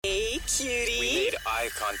cutie. We made eye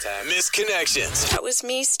contact. Misconnections. That was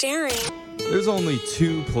me staring. There's only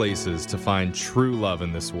two places to find true love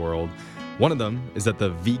in this world. One of them is at the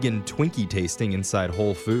vegan Twinkie tasting inside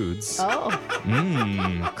Whole Foods. Oh.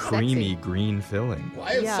 Creamy Sexy. green filling.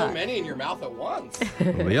 Why is so Yeah. many in your mouth at once?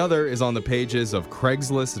 Well, the other is on the pages of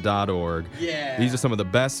Craigslist.org. Yeah. These are some of the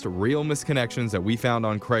best real misconnections that we found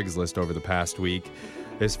on Craigslist over the past week.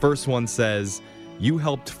 This first one says, "You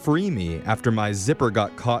helped free me after my zipper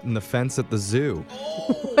got caught in the fence at the zoo."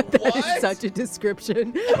 Oh, That what? is such a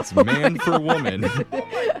description. It's man for woman. Oh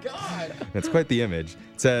my God. That's quite the image.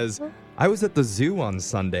 It says, "I was at the zoo on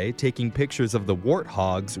Sunday taking pictures of the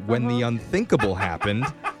warthogs when the unthinkable happened.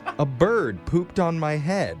 A bird pooped on my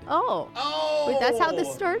head." Oh. Oh. Wait, that's how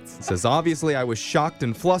this starts? It says, "Obviously, I was shocked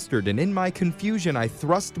and flustered, and in my confusion, I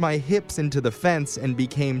thrust my hips into the fence and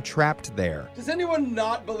became trapped there." Does anyone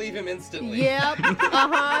not believe him instantly? Yep.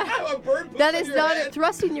 Uh-huh. A bird poops That on is your not head?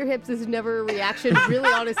 thrusting your hips is never a reaction, really,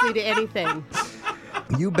 honestly, to anything.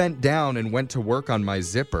 "You bent down and went to work on my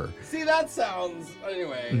zipper." See, that sounds...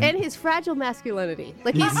 Anyway. And his fragile masculinity.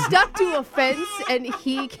 Like, he's stuck to a fence and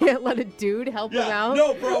he can't let a dude help him Yeah. out.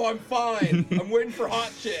 No, bro, I'm fine. I'm waiting for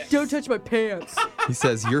hot chicks. Don't touch my pants. He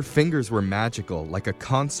says, "Your fingers were magical, like a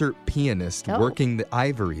concert pianist Oh. working the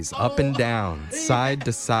ivories up and down, side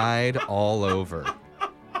to side, all over."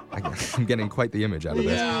 I'm getting quite the image out of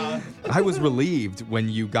this. Yeah. I was relieved when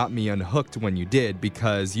you got me unhooked when you did,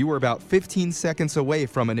 because you were about 15 seconds away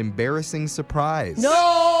from an embarrassing surprise.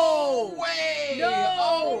 No way! No!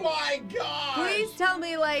 Oh my God! Please tell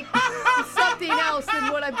me, like, something else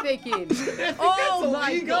than what I'm thinking. I think Oh that's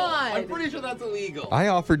my illegal. God. I'm pretty sure that's illegal. I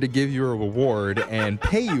offered to give you a reward and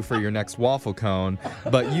pay you for your next waffle cone,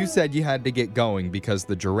 but you said you had to get going because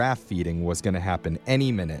the giraffe feeding was going to happen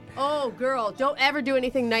any minute. Oh, girl, don't ever do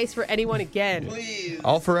anything nice for anyone again. Please.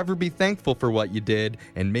 I'll forever be thankful for what you did,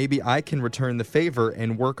 and maybe I can return the favor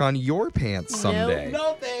and work on your pants someday.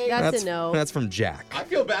 No thanks. That's a no. That's from Jack. I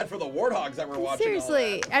feel bad for the warthogs that were watching. all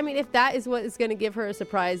Seriously, that. I mean, if that is what is going to give her a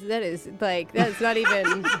surprise, that's not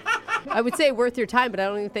even, I would say worth your time, but I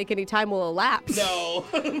don't even think any time will elapse. No.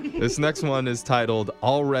 This next one is titled,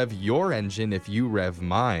 "I'll rev your engine if you rev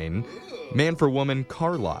mine." Man for woman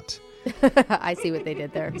car lot. I see what they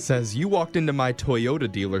did there. Says, "You walked into my Toyota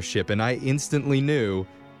dealership and I instantly knew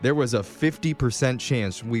there was a 50%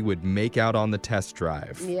 chance we would make out on the test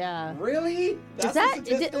drive." Yeah. Really? Does That's a that,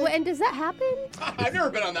 statistic? and does that happen? I've never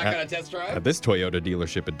been on that kind of test At drive. this Toyota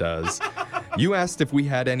dealership, it does. You asked if we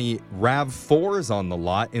had any RAV4s on the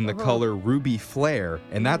lot in the color Ruby Flare,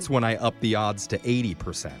 and that's when I upped the odds to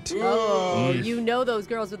 80%. Oh, you know those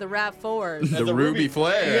girls with the RAV4s. The a Ruby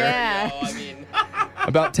Flare. Yeah. No, I mean,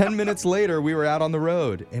 About 10 minutes later, we were out on the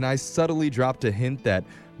road, and I subtly dropped a hint that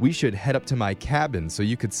we should head up to my cabin so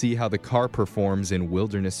you could see how the car performs in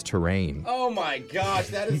wilderness terrain. oh my gosh,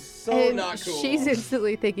 that is so And not cool. she's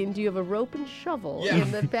instantly thinking, do you have a rope and shovel Yeah.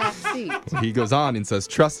 in the back seat? He goes on and says,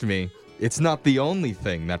 "Trust me, it's not the only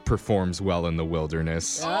thing that performs well in the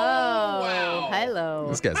wilderness." Oh, wow. hello.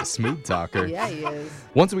 This guy's a smooth talker. Yeah, he is.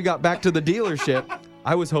 Once we got back to the dealership,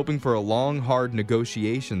 I was hoping for a long, hard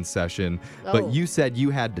negotiation session, Oh. but you said you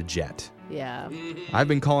had to jet. Yeah. I've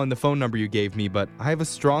been calling the phone number you gave me, but I have a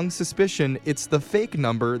strong suspicion it's the fake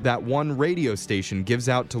number that one radio station gives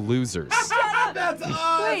out to losers. That's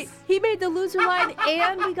us. Wait, he made the loser line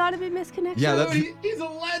and we got him in misconnection? Yeah, Dude, that's- he's a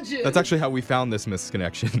legend. That's actually how we found this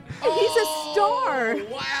misconnection. He's a star.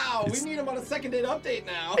 Wow, we need him on a second date update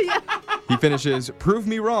now. He finishes, "Prove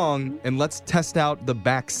me wrong, and let's test out the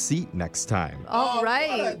back seat next time." All What a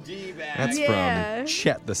right. D-bag. That's Yeah. from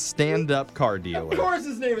Chet, the stand-up car Of dealer. course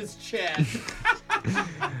his name is Chad.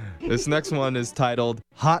 This next one is titled,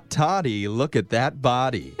 "Hot Toddy, Look at That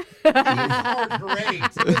Body." Oh, great.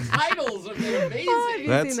 The titles are amazing. I've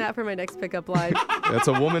That's- seen that for my next pickup line. That's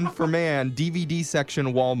a woman for man, DVD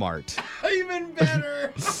section Walmart. Even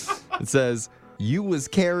better. It says, "You was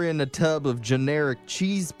carrying a tub of generic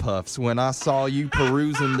cheese puffs when I saw you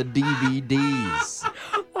perusing the DVDs."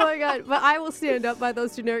 Oh my god, but I will stand up by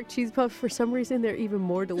those generic cheese puffs. For some reason, they're even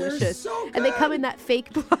more delicious. so And they come good. in that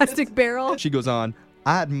fake plastic barrel. She goes on,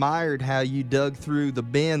 "I admired how you dug through the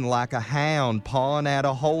bin like a hound pawing at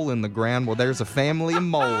a hole in the ground where there's a family of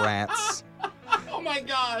mole rats. Oh my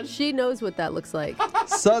gosh. She knows what that looks like.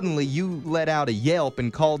 Suddenly, you let out a yelp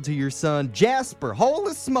and called to your son, 'Jasper,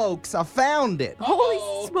 holy smokes, I found it.'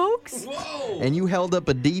 Holy smokes! Whoa. And you held up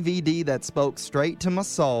a DVD that spoke straight to my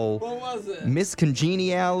soul. What was it? Miss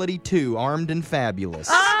Congeniality 2, Armed and Fabulous."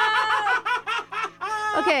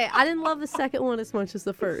 Okay, I didn't love the second one as much as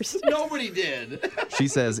the first. Nobody did. She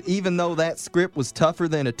says, "Even though that script was tougher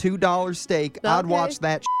than a $2 steak, I'd Okay. watch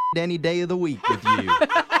that any day of the week with you."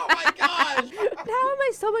 Oh my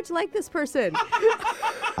much like this person.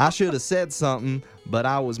 I should have said something, but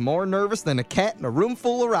I was more nervous than a cat in a room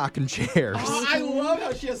full of rocking chairs. Oh, I love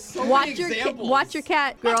how she has so Watch many your examples. watch your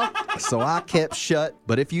cat, girl. So I kept shut,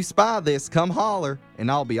 but if you spy this, come holler, and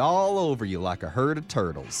I'll be all over you like a herd of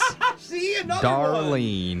turtles. See, another one.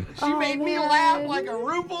 Darlene. She made me man. laugh like a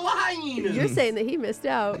room full of hyenas. You're saying that he missed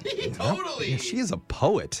out. Totally. Yeah, she is a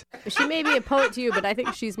poet. She may be a poet to you, but I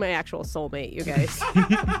think she's my actual soulmate, you guys.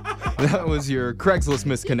 That was your Craigslist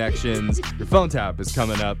misconnections. Your phone tap is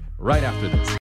coming up right after this.